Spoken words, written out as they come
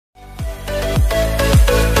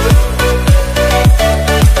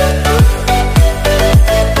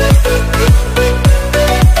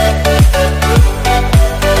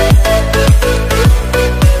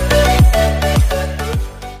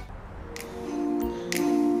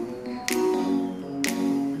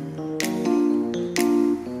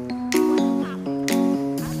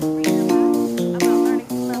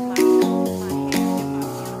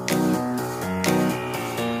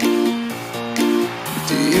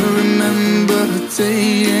a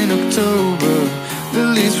day in October. The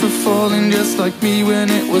leaves were falling just like me when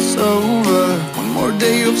it was over. One more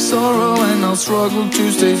day of sorrow and I'll struggle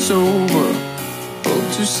to stay sober.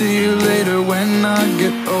 Hope to see you later when I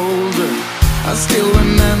get older. I still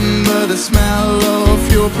remember the smell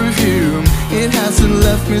of your perfume. It hasn't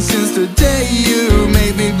left me since the day you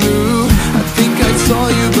made me blue. I think I saw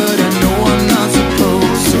you but I know I'm not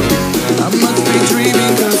supposed to. I must be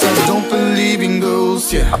dreaming cause I don't believe in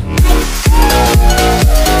ghosts, yeah.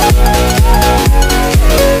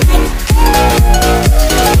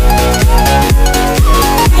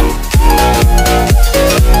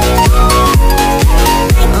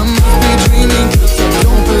 I must be dreaming cause I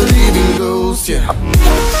don't believe in ghosts, yeah.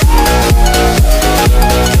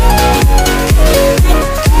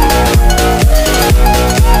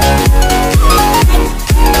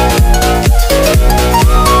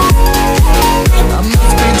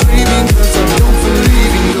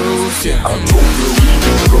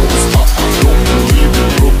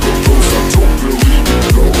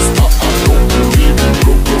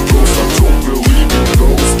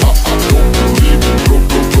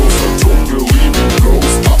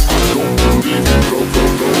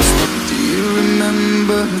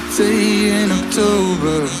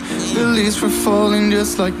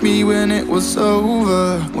 Just like me when it was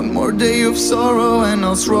over. One more day of sorrow and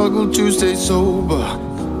I'll struggle to stay sober.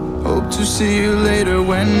 Hope to see you later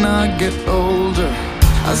when I get older.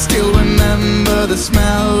 I still remember the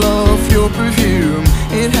smell of your perfume.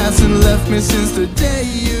 It hasn't left me since the day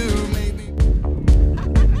you made me.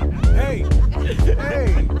 Hey!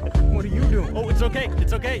 Hey! What are you doing? Oh, it's okay.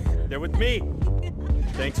 It's okay. They're with me.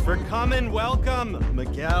 Thanks for coming. Welcome.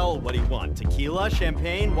 Miguel, what do you want? Tequila,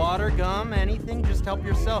 champagne, water, gum, anything? Just help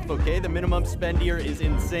yourself, okay? The minimum spend here is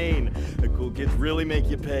insane. The cool kids really make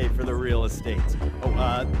you pay for the real estate.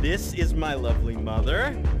 Oh, this is my lovely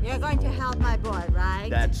mother. You're going to help my boy, right?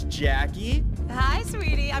 That's Jackie. Hi,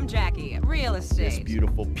 sweetie. I'm Jackie. Real estate. This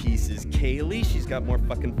beautiful piece is Kaylee. She's got more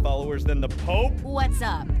fucking followers than the Pope. What's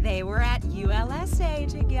up? They were at ULSA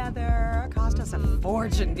together. Cost us a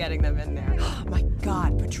fortune getting them in there. My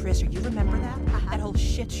God, Patricia, you remember that? That whole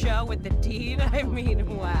shit show with the dean? I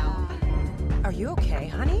mean, wow. Are you okay,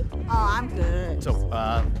 honey? Oh, I'm good. So,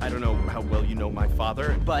 I don't know how well you know my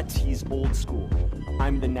father, but he's old school.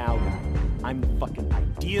 I'm the now guy. I'm the fucking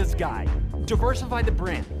ideas guy. Diversify the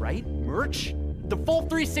brand, right? Merch? The full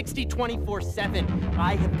 360 24/7.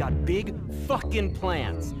 I have got big fucking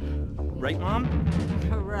plans. Right, Mom?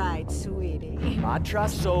 Right, sweetie.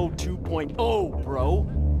 Matraso 2.0, bro.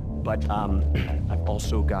 But, I've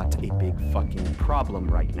also got a big fucking problem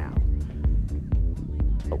right now.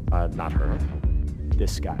 Oh, not her.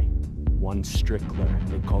 This guy. One Strickler.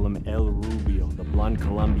 They call him El Rubio, the blonde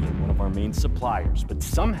Colombian, one of our main suppliers. But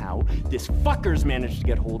somehow, this fucker's managed to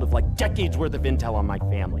get hold of like decades worth of intel on my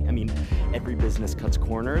family. I mean, every business cuts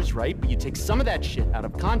corners, right? But you take some of that shit out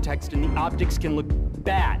of context and the optics can look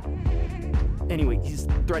bad. Anyway, he's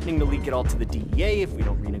threatening to leak it all to the DEA if we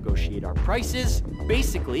don't renegotiate our prices.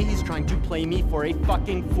 Basically, he's trying to play me for a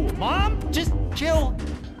fucking fool. Mom, just chill.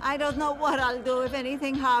 I don't know what I'll do if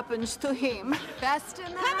anything happens to him. Best in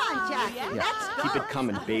the Come on, house. Jackie. Yeah. Let's go. Keep it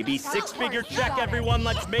coming, baby. Six-figure check, everyone.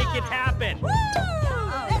 Let's make it happen.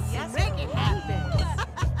 Let's make it happen.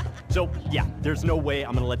 So, yeah, there's no way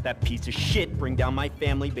I'm gonna let that piece of shit bring down my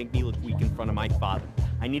family, make me look weak in front of my father.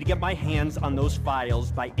 I need to get my hands on those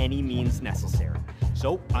files by any means necessary.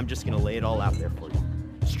 So, I'm just gonna lay it all out there for you.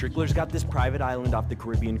 Strickler's got this private island off the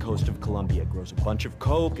Caribbean coast of Colombia. Grows a bunch of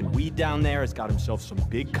coke and weed down there. Has got himself some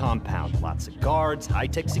big compound. Lots of guards,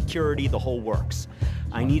 high-tech security, the whole works.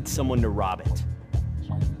 I need someone to rob it.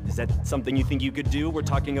 Is that something you think you could do? We're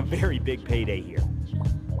talking a very big payday here.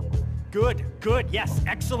 Good, good, yes,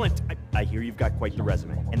 excellent. I hear you've got quite the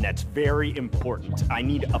resume, and that's very important. I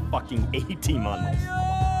need a fucking A-team on this.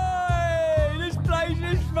 This place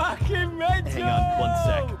is fucking mental! Hang on one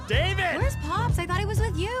sec. David! Where's Pops? I thought he was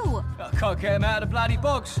with you. I can't get him out of the bloody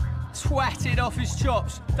box. Twatted off his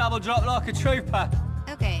chops. Double drop like a trooper.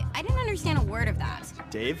 Okay, I didn't understand a word of that.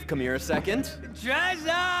 Dave, come here a second.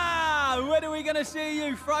 Jazza! When are we gonna see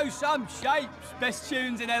you throw some shapes? Best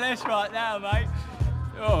tunes in LS right now, mate.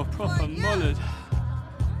 Oh, proper mullered.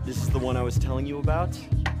 This is the one I was telling you about?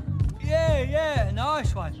 Yeah,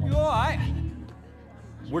 nice one. You alright?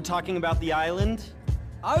 We're talking about the island?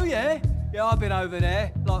 Oh, yeah? Yeah, I've been over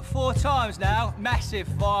there, like 4 times now. Massive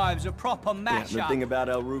vibes, a proper mashup. Yeah, the thing about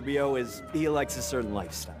El Rubio is he likes a certain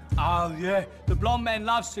lifestyle. Oh, yeah. The blonde man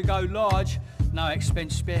loves to go large. No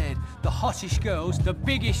expense spared. The hottest girls, the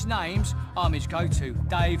biggest names, I'm his go-to.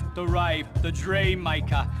 Dave, the rave, the dream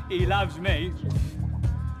maker. He loves me.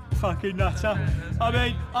 fucking nutter. I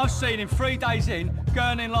mean, I've seen him 3 days in,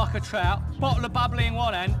 gurning like a trout, bottle of bubbly in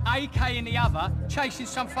one hand, AK in the other, chasing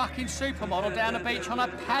some fucking supermodel down the beach on a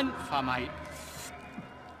panther, mate.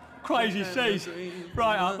 Crazy seas.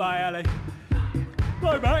 Right up my alley.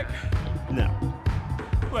 Go back. No.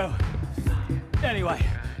 Well, anyway,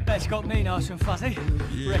 that's got me nice and fuzzy.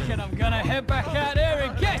 Reckon I'm gonna head back out there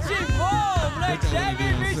and get involved. Let's have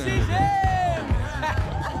it, Mrs. M.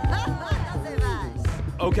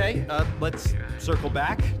 Okay, let's circle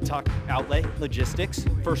back, talk outlay, logistics.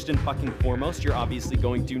 First and fucking foremost, you're obviously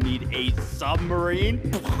going to need a submarine.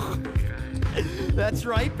 That's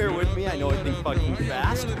right, bear with me, I know I think fucking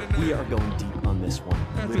fast. We are going deep on this one.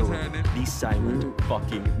 Literally, the silent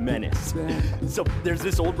fucking menace. So, there's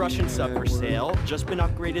this old Russian sub for sale, just been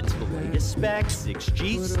upgraded to the latest specs,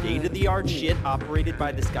 6G, state-of-the-art shit, operated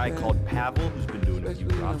by this guy called Pavel, who's been doing a few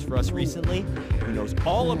drops for us recently. He knows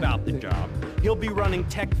all about the job. He'll be running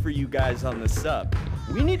tech for you guys on the sub.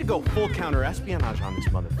 We need to go full counter-espionage on this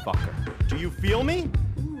motherfucker. Do you feel me?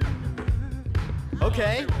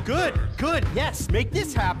 Okay, good, good, yes, make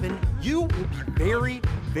this happen. You will be very,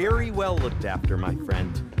 very well looked after, my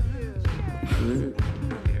friend.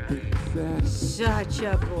 Such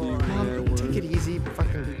a boy. Mom, take it easy,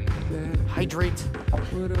 fucking hydrate.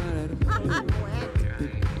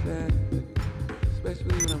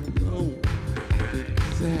 Especially when I'm alone.